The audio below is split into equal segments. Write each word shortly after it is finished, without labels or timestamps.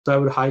So I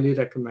would highly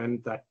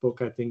recommend that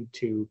book, I think,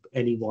 to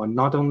anyone,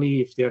 not only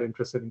if they're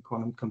interested in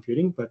quantum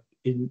computing, but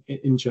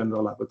in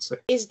general, I would say.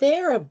 Is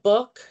there a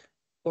book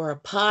or a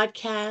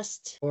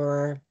podcast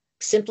or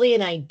simply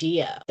an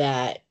idea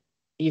that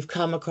you've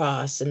come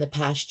across in the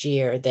past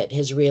year that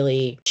has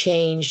really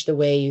changed the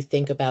way you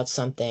think about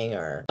something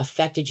or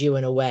affected you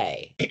in a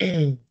way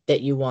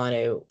that you'd want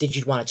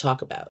to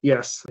talk about?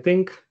 Yes, I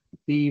think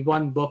the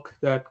one book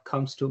that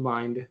comes to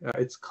mind,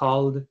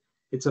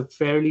 it's a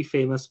fairly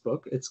famous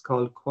book. It's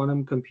called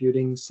Quantum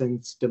Computing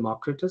Since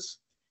Democritus.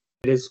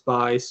 It is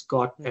by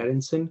Scott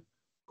Aronson,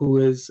 who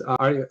is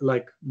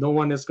like, no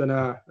one is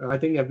gonna, I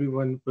think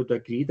everyone would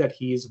agree that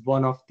he is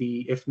one of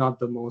the, if not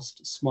the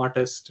most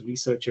smartest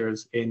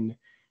researchers in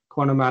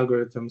quantum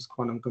algorithms,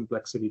 quantum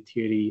complexity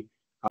theory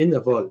in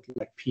the world,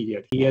 like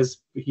period. He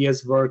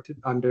has worked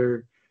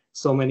under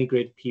so many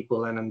great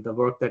people, and the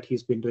work that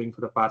he's been doing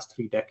for the past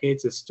 3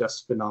 decades is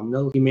just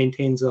phenomenal. He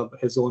maintains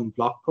his own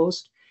blog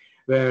post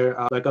where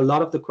like a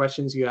lot of the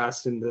questions you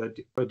asked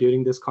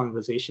during this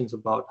conversations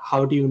about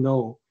how do you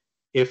know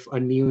if a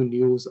new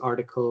news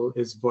article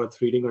is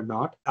worth reading or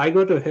not. I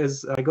go to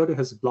his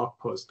blog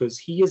post because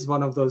he is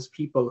one of those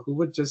people who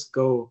would just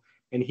go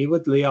and he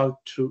would lay out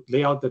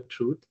the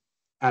truth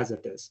as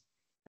it is.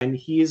 And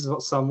he is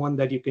someone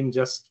that you can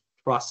just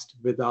trust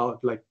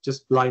without like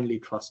just blindly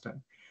trust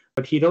him.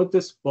 But he wrote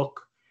this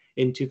book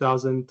in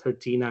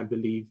 2013, I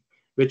believe,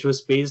 which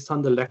was based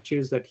on the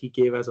lectures that he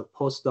gave as a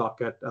postdoc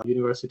at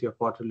University of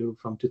Waterloo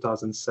from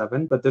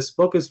 2007. But this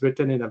book is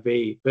written in a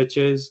way which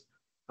is,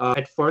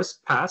 at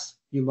first pass,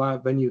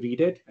 when you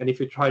read it, and if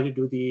you try to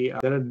do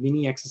there are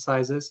mini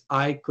exercises,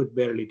 I could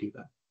barely do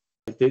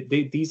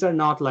that. These are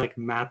not like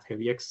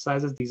math-heavy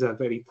exercises. These are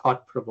very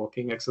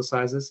thought-provoking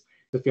exercises.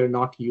 If you're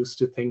not used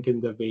to think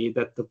in the way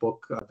that the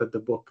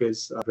book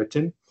is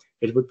written,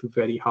 it would be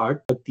very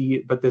hard. But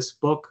this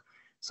book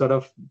sort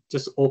of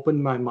just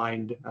opened my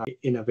mind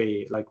in a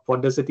way, like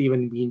what does it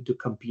even mean to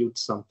compute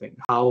something?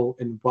 How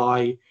and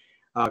why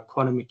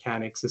quantum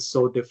mechanics is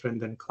so different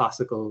than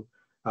classical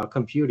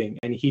computing.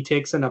 And he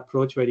takes an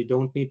approach where you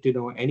don't need to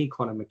know any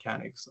quantum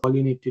mechanics. All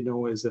you need to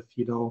know is if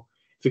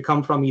you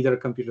come from either a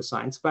computer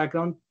science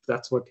background,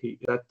 that's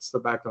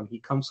the background he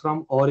comes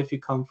from, or if you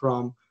come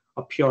from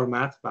a pure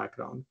math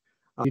background,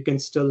 you can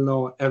still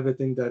know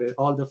everything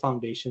all the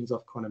foundations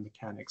of quantum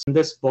mechanics. In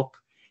this book,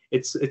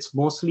 it's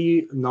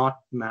mostly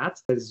not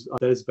math. There's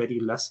very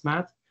less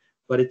math,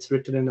 but it's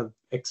written in an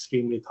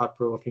extremely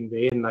thought-provoking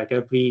way. And like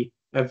every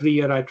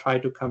year I try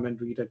to come and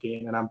read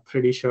again, and I'm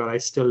pretty sure I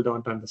still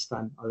don't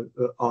understand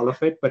all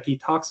of it. But he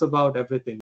talks about everything.